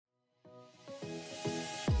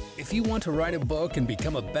If you want to write a book and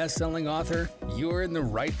become a best-selling author, you're in the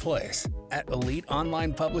right place. At Elite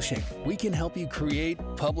Online Publishing, we can help you create,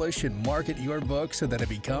 publish, and market your book so that it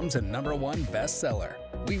becomes a #1 bestseller.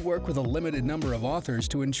 We work with a limited number of authors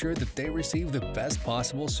to ensure that they receive the best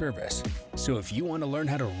possible service. So if you want to learn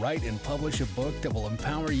how to write and publish a book that will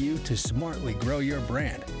empower you to smartly grow your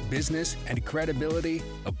brand, business, and credibility,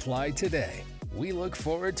 apply today. We look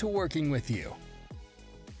forward to working with you.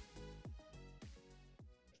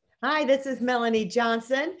 Hi, this is Melanie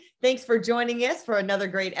Johnson. Thanks for joining us for another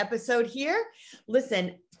great episode here.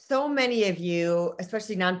 Listen, so many of you,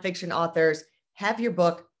 especially nonfiction authors, have your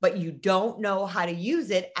book, but you don't know how to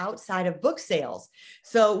use it outside of book sales.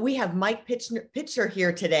 So we have Mike Pitcher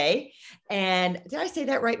here today. And did I say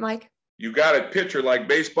that right, Mike? You got it. Pitcher like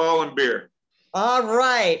baseball and beer. All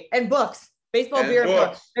right. And books. Baseball, beer, and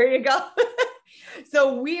books. There you go.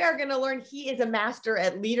 So we are going to learn. He is a master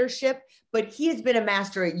at leadership, but he has been a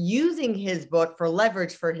master at using his book for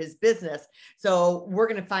leverage for his business. So we're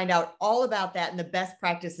going to find out all about that and the best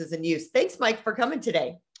practices and use. Thanks, Mike, for coming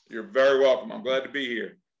today. You're very welcome. I'm glad to be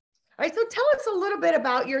here. All right. So tell us a little bit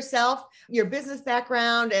about yourself, your business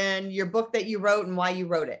background, and your book that you wrote and why you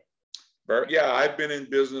wrote it. Yeah, I've been in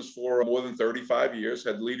business for more than 35 years,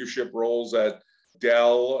 had leadership roles at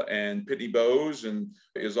Dell and Pitney Bowes, and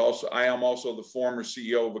I am also the former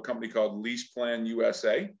CEO of a company called LeasePlan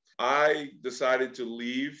USA. I decided to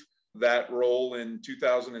leave that role in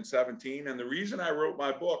 2017. And the reason I wrote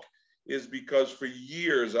my book is because for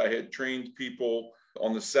years I had trained people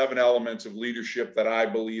on the 7 elements of leadership that I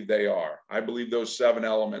believe they are. I believe those 7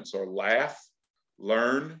 elements are laugh,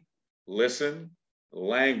 learn, listen,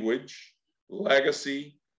 language,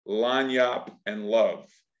 legacy, lagniappe, and love.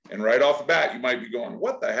 And right off the bat, you might be going,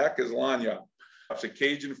 what the heck is lagniappe? It's a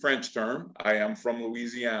Cajun French term. I am from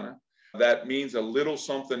Louisiana. That means a little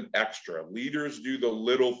something extra. Leaders do the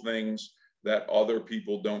little things that other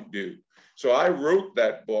people don't do. So I wrote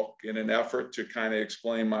that book in an effort to kind of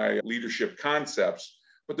explain my leadership concepts.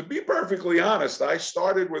 But to be perfectly honest, I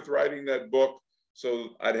started with writing that book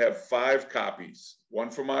so I'd have 5 copies, one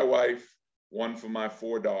for my wife, one for my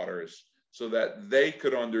 4 daughters, so that they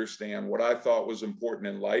could understand what I thought was important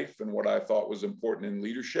in life and what I thought was important in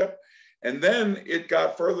leadership. And then it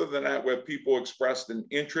got further than that, where people expressed an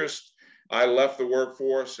interest. I left the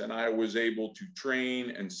workforce and I was able to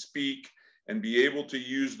train and speak and be able to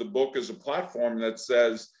use the book as a platform that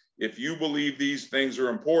says, if you believe these things are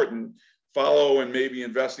important, follow and maybe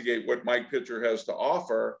investigate what Mike Pitcher has to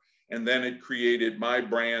offer. And then it created my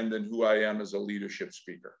brand and who I am as a leadership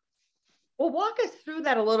speaker. Well, walk us through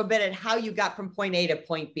that a little bit and how you got from point A to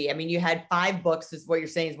point B. I mean, you had 5 books is what you're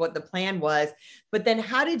saying is what the plan was, but then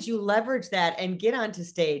how did you leverage that and get onto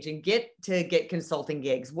stage and get consulting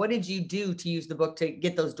gigs? What did you do to use the book to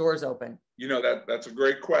get those doors open? You know, that's a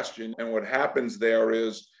great question. And what happens there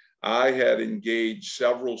is I had engaged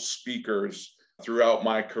several speakers throughout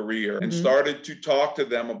my career and started to talk to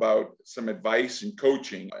them about some advice and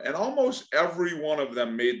coaching. And almost every one of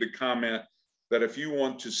them made the comment that if you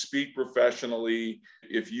want to speak professionally,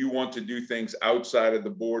 if you want to do things outside of the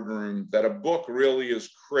boardroom, that a book really is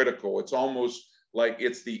critical. It's almost like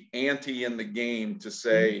it's the ante in the game to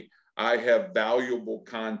say, I have valuable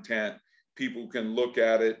content. People can look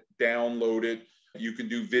at it, download it. You can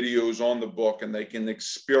do videos on the book and they can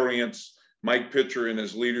experience Mike Pitcher and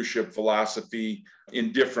his leadership philosophy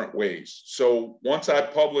in different ways. So once I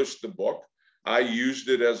published the book, I used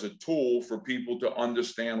it as a tool for people to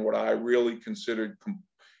understand what I really considered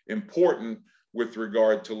important with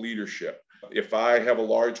regard to leadership. If I have a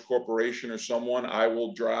large corporation or someone, I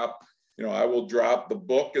will drop the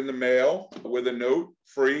book in the mail with a note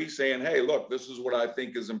free saying, hey, look, this is what I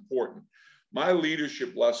think is important. My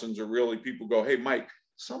leadership lessons are really people go, hey, Mike,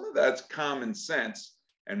 some of that's common sense.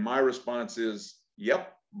 And my response is,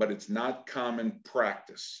 yep, but it's not common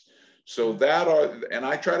practice. So and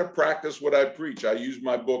I try to practice what I preach. I use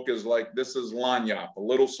my book as like, this is lagniappe, a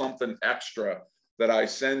little something extra that I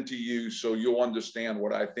send to you so you'll understand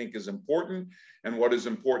what I think is important and what is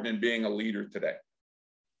important in being a leader today.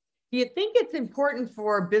 Do you think it's important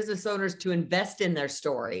for business owners to invest in their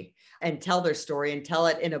story and tell their story and tell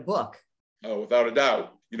it in a book? Oh, without a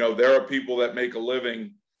doubt. You know, there are people that make a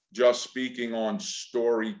living just speaking on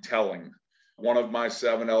storytelling. One of my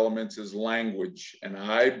 7 elements is language. And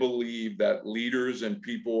I believe that leaders and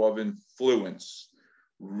people of influence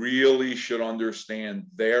really should understand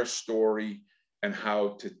their story and how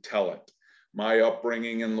to tell it. My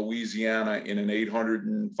upbringing in Louisiana in an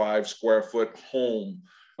 805 square foot home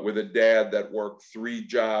with a dad that worked 3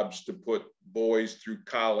 jobs to put boys through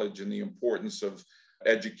college and the importance of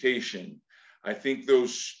education. I think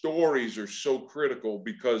those stories are so critical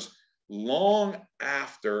because long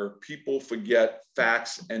after people forget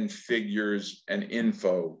facts and figures and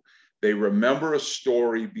info, they remember a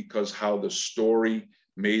story because how the story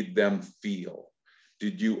made them feel.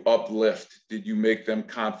 Did you uplift? Did you make them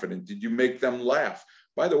confident? Did you make them laugh?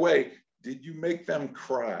 By the way, did you make them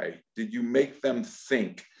cry? Did you make them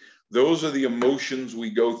think? Those are the emotions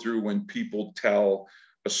we go through when people tell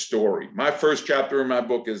a story. My first chapter in my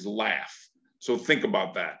book is laugh. So think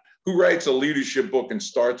about that. Who writes a leadership book and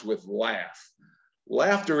starts with laugh?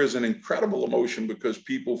 Laughter is an incredible emotion because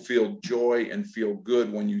people feel joy and feel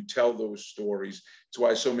good when you tell those stories. It's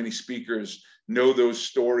why so many speakers know those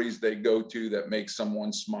stories they go to that make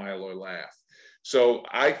someone smile or laugh. So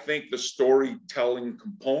I think the storytelling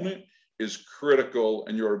component is critical,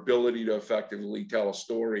 and your ability to effectively tell a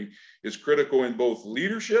story is critical in both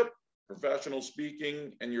leadership, professional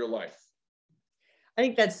speaking, and your life. I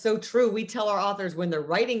think that's so true. We tell our authors when they're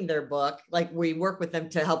writing their book, like we work with them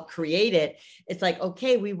to help create it. It's like,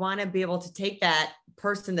 okay, we want to be able to take that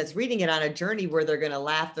person that's reading it on a journey where they're going to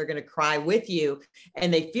laugh, they're going to cry with you,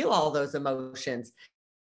 and they feel all those emotions.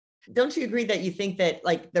 Don't you agree that you think that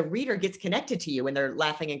like the reader gets connected to you when they're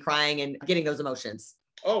laughing and crying and getting those emotions?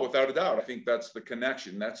 Oh, without a doubt. I think that's the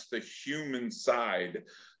connection. That's the human side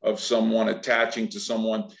of someone attaching to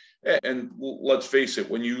someone. And let's face it,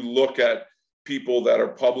 when you look at people that are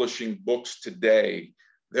publishing books today,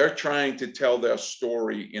 they're trying to tell their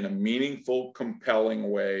story in a meaningful,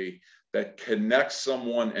 compelling way that connects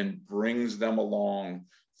someone and brings them along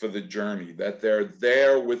for the journey, that they're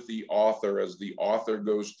there with the author as the author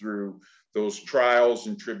goes through those trials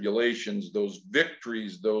and tribulations, those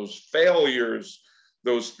victories, those failures,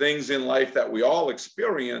 those things in life that we all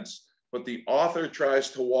experience, but the author tries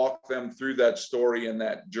to walk them through that story and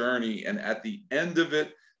that journey. And at the end of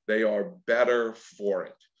it, they are better for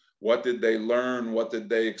it. What did they learn? What did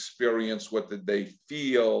they experience? What did they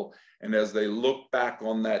feel? And as they look back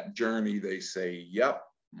on that journey, they say, yep,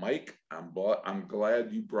 Mike, I'm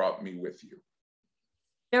glad you brought me with you.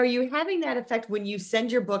 Now, are you having that effect when you send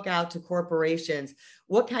your book out to corporations?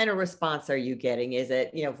 What kind of response are you getting? Is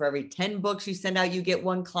it, for every 10 books you send out, you get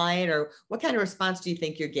one client, or what kind of response do you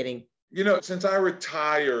think you're getting? Since I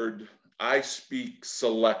retired, I speak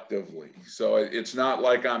selectively. So it's not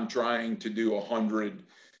like I'm trying to do 100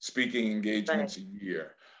 speaking engagements a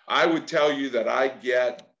year. I would tell you that I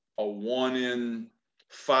get a 1 in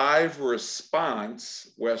 5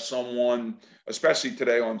 response where someone, especially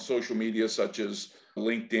today on social media, such as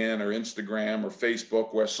LinkedIn or Instagram or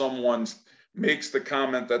Facebook, where someone makes the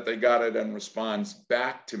comment that they got it and responds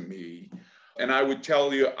back to me. And I would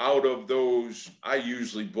tell you, out of those, I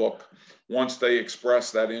usually book once they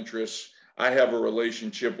express that interest. I have a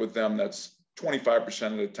relationship with them that's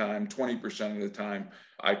 25% of the time, 20% of the time,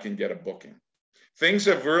 I can get a booking. Things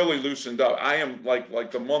have really loosened up. I am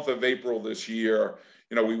like the month of April this year,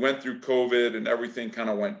 we went through COVID and everything kind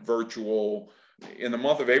of went virtual. In the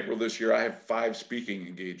month of April this year, I have 5 speaking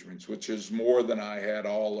engagements, which is more than I had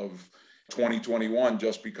all of 2021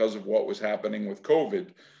 just because of what was happening with COVID.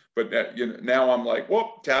 But now I'm like,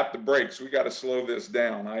 whoop, tap the brakes. We got to slow this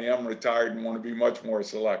down. I am retired and want to be much more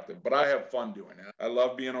selective, but I have fun doing it. I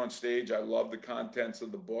love being on stage. I love the contents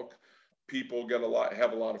of the book. People have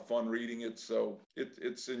a lot of fun reading it. So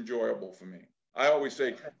it's enjoyable for me. I always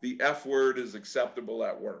say the F word is acceptable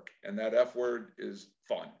at work, and that F word is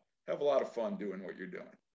fun. Have a lot of fun doing what you're doing.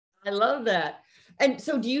 I love that. And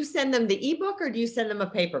so do you send them the ebook or do you send them a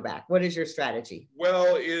paperback? What is your strategy?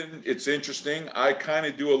 Well, it's interesting. I kind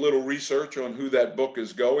of do a little research on who that book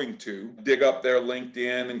is going to, dig up their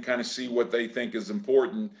LinkedIn and kind of see what they think is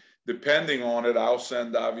important. Depending on it, I'll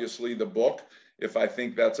send obviously the book if I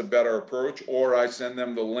think that's a better approach, or I send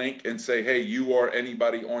them the link and say, hey, you or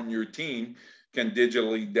anybody on your team can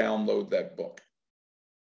digitally download that book.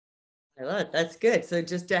 I love it. That's good. So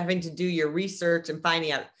just having to do your research and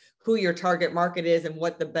finding out who your target market is and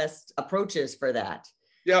what the best approach is for that.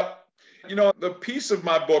 Yep. The piece of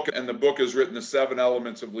my book, and the book is written, The 7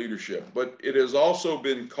 Elements of Leadership, but it has also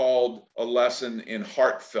been called a lesson in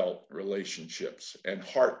heartfelt relationships and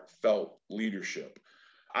heartfelt leadership.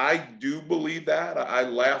 I do believe that. I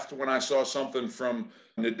laughed when I saw something from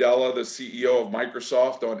Nadella, the CEO of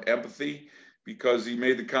Microsoft, on empathy, because he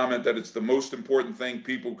made the comment that it's the most important thing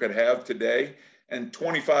people could have today. And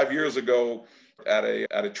 25 years ago at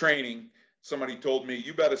a training, somebody told me,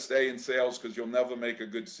 you better stay in sales because you'll never make a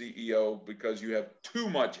good CEO because you have too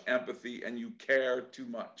much empathy and you care too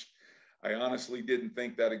much. I honestly didn't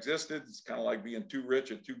think that existed. It's kind of like being too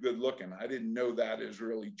rich or too good looking. I didn't know that is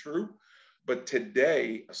really true. But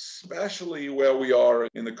today, especially where we are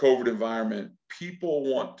in the COVID environment,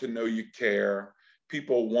 people want to know you care.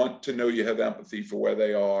 People want to know you have empathy for where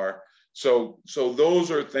they are. So those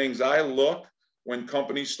are things I look when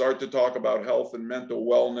companies start to talk about health and mental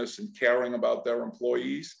wellness and caring about their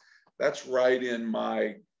employees. That's right in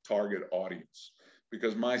my target audience,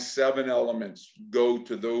 because my 7 elements go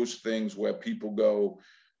to those things where people go,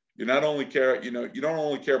 you not only care, you don't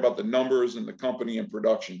only care about the numbers and the company and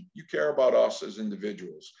production, you care about us as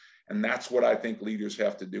individuals. And that's what I think leaders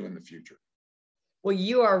have to do in the future. Well,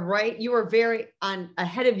 you are right. You are very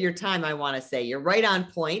ahead of your time, I want to say. You're right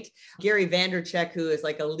on point. Gary Vaynerchuk, who is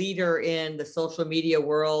like a leader in the social media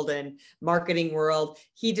world and marketing world,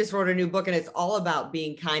 he just wrote a new book, and it's all about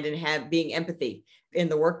being kind and being empathy in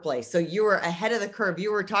the workplace. So you were ahead of the curve.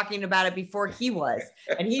 You were talking about it before he was,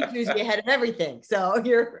 and he's usually ahead of everything. So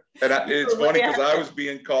it's funny because I was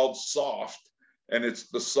being called soft, and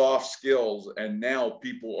it's the soft skills. And now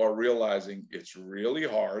people are realizing it's really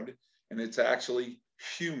hard. And it's actually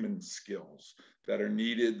human skills that are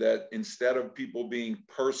needed, that instead of people being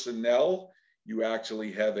personnel, you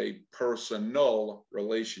actually have a personal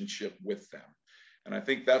relationship with them. And I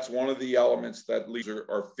think that's one of the elements that leaders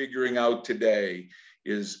are figuring out today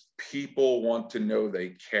is people want to know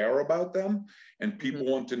they care about them, and people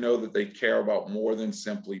want to know that they care about more than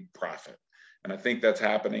simply profit. And I think that's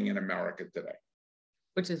happening in America today.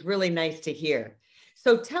 Which is really nice to hear.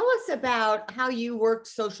 So tell us about how you worked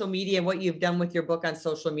social media and what you've done with your book on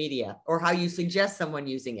social media, or how you suggest someone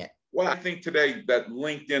using it. Well, I think today that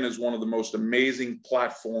LinkedIn is one of the most amazing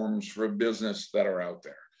platforms for business that are out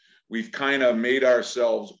there. We've kind of made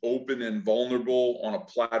ourselves open and vulnerable on a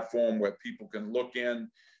platform where people can look in,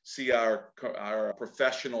 see our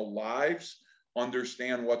professional lives,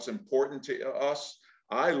 understand what's important to us.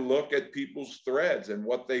 I look at people's threads and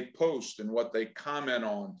what they post and what they comment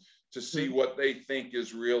on to see what they think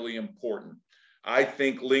is really important. I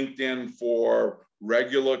think LinkedIn, for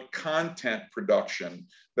regular content production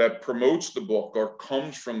that promotes the book or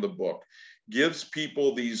comes from the book, gives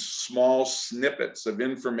people these small snippets of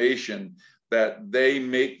information that they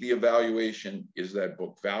make the evaluation. Is that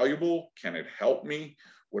book valuable? Can it help me?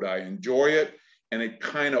 Would I enjoy it? And it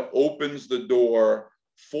kind of opens the door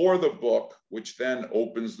for the book, which then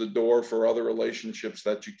opens the door for other relationships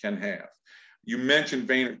that you can have. You mentioned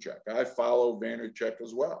Vaynerchuk. I follow Vaynerchuk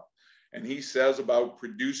as well. And he says about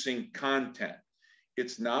producing content.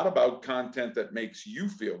 It's not about content that makes you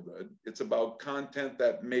feel good. It's about content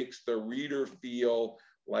that makes the reader feel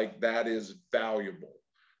like that is valuable.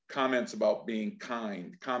 Comments about being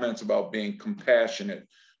kind, comments about being compassionate,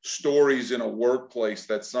 stories in a workplace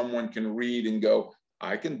that someone can read and go,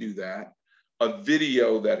 I can do that. A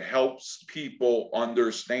video that helps people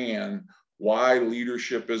understand why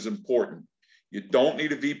leadership is important. You don't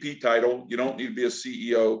need a VP title. You don't need to be a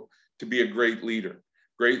CEO to be a great leader.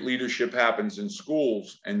 Great leadership happens in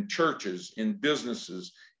schools and churches, in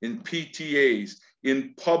businesses, in PTAs,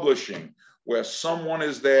 in publishing, where someone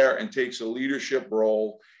is there and takes a leadership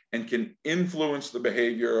role and can influence the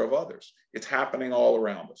behavior of others. It's happening all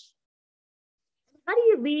around us. How do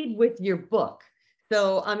you lead with your book?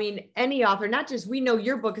 So, I mean, any author, not just, we know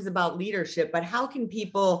your book is about leadership, but how can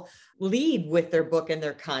people lead with their book and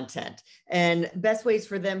their content, and best ways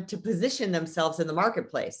for them to position themselves in the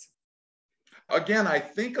marketplace? Again, I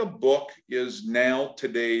think a book is now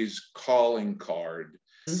today's calling card.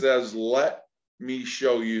 It says, let me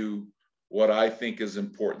show you what I think is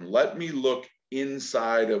important. Let me look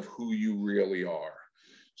inside of who you really are.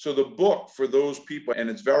 So the book, for those people, and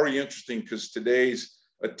it's very interesting because today's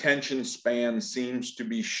attention span seems to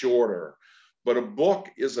be shorter, but a book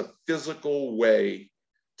is a physical way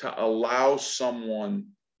to allow someone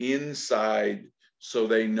inside so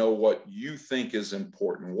they know what you think is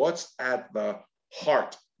important. What's at the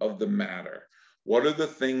heart of the matter? What are the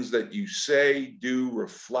things that you say, do,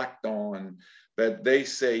 reflect on that they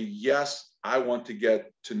say, yes, I want to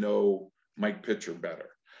get to know Mike Pitcher better.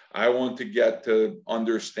 I want to get to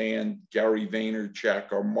understand Gary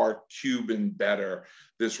Vaynerchuk or Mark Cuban better,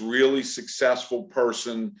 this really successful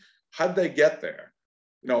person. How'd they get there?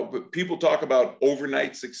 But people talk about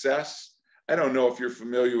overnight success. I don't know if you're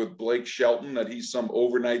familiar with Blake Shelton, that he's some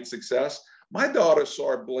overnight success. My daughter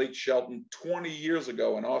saw Blake Shelton 20 years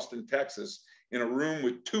ago in Austin, Texas, in a room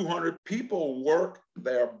with 200 people. Work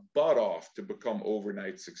their butt off to become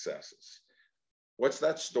overnight successes. What's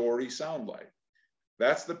that story sound like?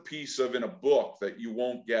 That's the piece in a book that you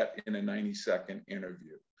won't get in a 90-second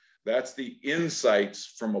interview. That's the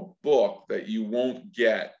insights from a book that you won't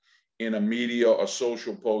get in a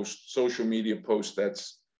social media post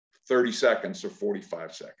that's 30 seconds or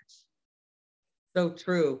 45 seconds. So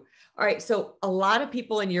true. All right. So a lot of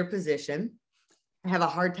people in your position have a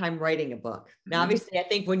hard time writing a book. Now, obviously, I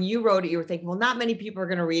think when you wrote it, you were thinking, well, not many people are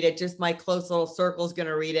going to read it. Just my close little circle is going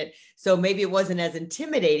to read it. So maybe it wasn't as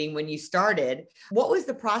intimidating when you started. What was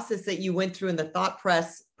the process that you went through in the thought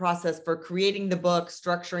process for creating the book,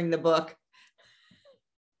 structuring the book?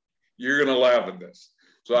 You're going to laugh at this.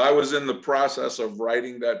 So I was in the process of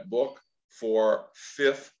writing that book for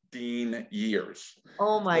 15 years.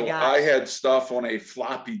 Oh my gosh. I had stuff on a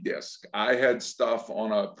floppy disk. I had stuff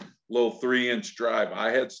on a little 3-inch drive.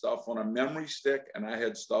 I had stuff on a memory stick, and I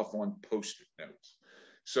had stuff on Post-it notes.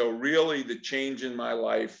 So really the change in my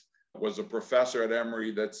life was a professor at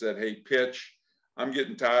Emory that said, hey, Pitch, I'm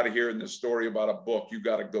getting tired of hearing this story about a book. You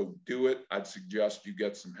got to go do it. I'd suggest you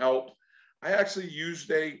get some help. I actually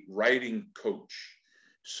used a writing coach.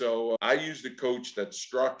 So I used a coach that's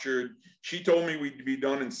structured. She told me we'd be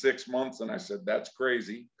done in 6 months. And I said, that's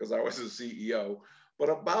crazy, because I was a CEO. But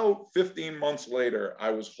about 15 months later,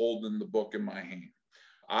 I was holding the book in my hand.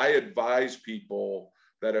 I advise people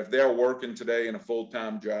that if they're working today in a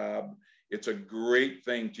full-time job, it's a great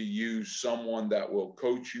thing to use someone that will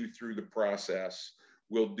coach you through the process,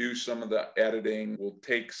 will do some of the editing, will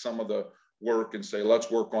take some of the work and say,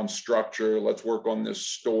 let's work on structure, let's work on this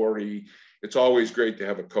story. It's always great to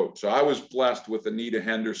have a coach. So I was blessed with Anita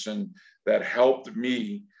Henderson that helped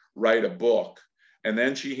me write a book. And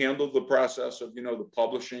then she handled the process of, the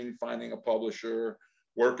publishing, finding a publisher,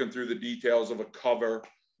 working through the details of a cover.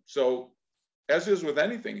 So as is with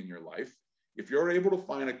anything in your life, if you're able to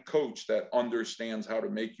find a coach that understands how to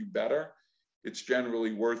make you better, it's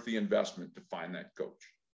generally worth the investment to find that coach.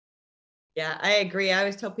 Yeah, I agree. I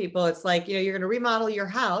always tell people it's like, you're going to remodel your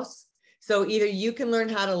house. So either you can learn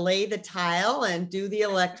how to lay the tile and do the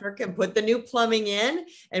electric and put the new plumbing in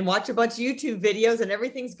and watch a bunch of YouTube videos and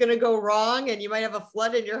everything's going to go wrong and you might have a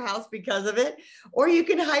flood in your house because of it. Or you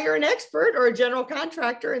can hire an expert or a general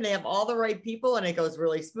contractor and they have all the right people and it goes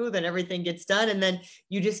really smooth and everything gets done. And then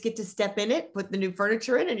you just get to step in it, put the new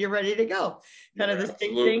furniture in and you're ready to go. Kind of the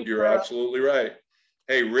same thing. You're absolutely right.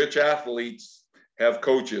 Hey, rich athletes have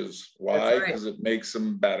coaches. Why? Because it makes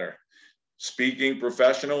them better. Speaking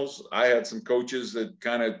professionals, I had some coaches that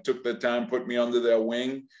kind of took the time, put me under their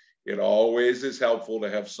wing. It always is helpful to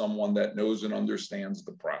have someone that knows and understands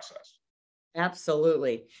the process.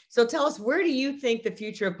 Absolutely. So tell us, where do you think the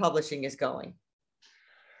future of publishing is going?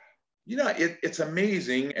 It's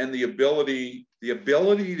amazing. And the ability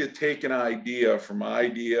to take an idea from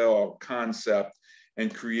idea or concept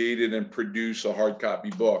and create it and produce a hard copy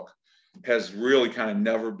book has really kind of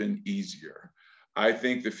never been easier. I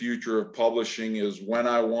think the future of publishing is when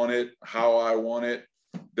I want it, how I want it,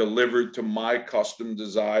 delivered to my custom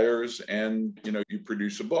desires, and you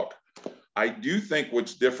produce a book. I do think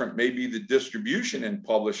what's different may be the distribution in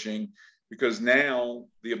publishing, because now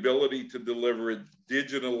the ability to deliver it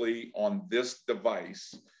digitally on this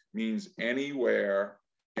device means anywhere,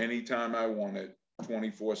 anytime I want it,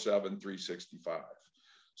 24/7, 365.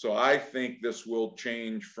 So I think this will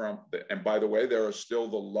change and by the way, there are still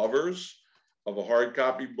the lovers of a hard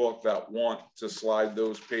copy book that want to slide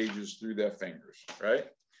those pages through their fingers, right?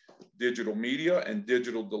 Digital media and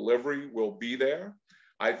digital delivery will be there.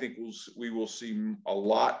 I think we will see a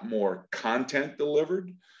lot more content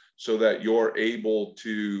delivered so that you're able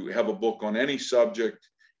to have a book on any subject,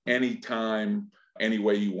 anytime, any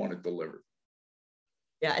way you want it delivered.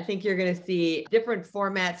 Yeah, I think you're going to see different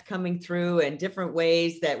formats coming through and different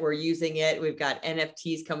ways that we're using it. We've got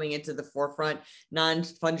NFTs coming into the forefront,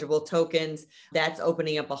 non-fungible tokens. That's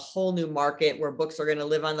opening up a whole new market where books are going to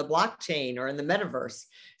live on the blockchain or in the metaverse.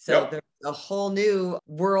 So there's a whole new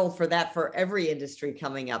world for that for every industry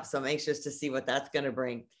coming up. So I'm anxious to see what that's going to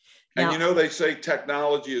bring. Now, and they say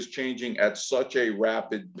technology is changing at such a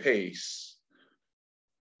rapid pace.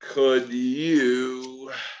 Could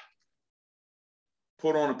you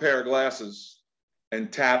put on a pair of glasses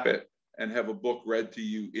and tap it and have a book read to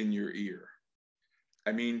you in your ear?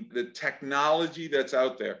 I mean, the technology that's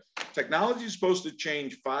out there, technology is supposed to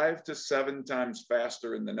change 5 to 7 times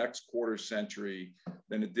faster in the next quarter century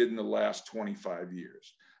than it did in the last 25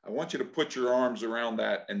 years. I want you to put your arms around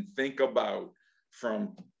that and think about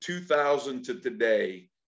from 2000 to today,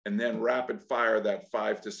 and then rapid fire that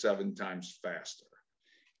 5 to 7 times faster.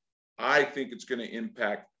 I think it's going to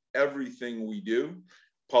impact everything we do.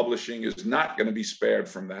 Publishing is not going to be spared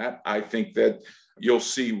from that. I think that you'll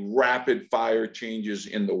see rapid fire changes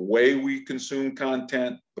in the way we consume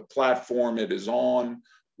content, the platform it is on,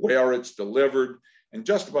 where it's delivered, and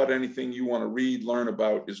just about anything you want to read, learn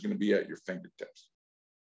about is going to be at your fingertips.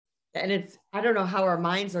 And I don't know how our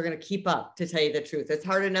minds are going to keep up, to tell you the truth. It's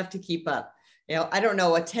hard enough to keep up. I don't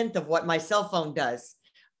know a tenth of what my cell phone does.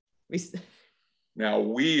 Now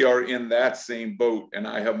we are in that same boat, and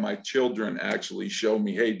I have my children actually show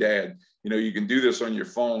me, hey, Dad, you can do this on your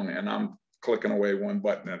phone, and I'm clicking away one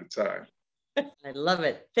button at a time. I love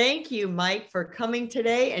it. Thank you, Mike, for coming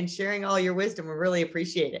today and sharing all your wisdom. We really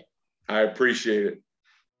appreciate it. I appreciate it.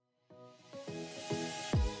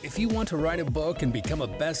 If you want to write a book and become a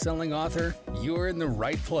best-selling author, you're in the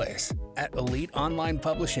right place. At Elite Online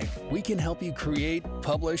Publishing, we can help you create,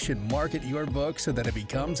 publish, and market your book so that it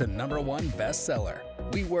becomes a #1 bestseller.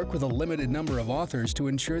 We work with a limited number of authors to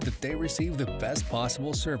ensure that they receive the best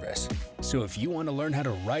possible service. So if you want to learn how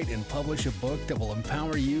to write and publish a book that will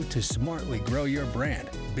empower you to smartly grow your brand,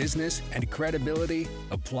 business, and credibility,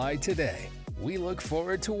 apply today. We look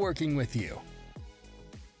forward to working with you.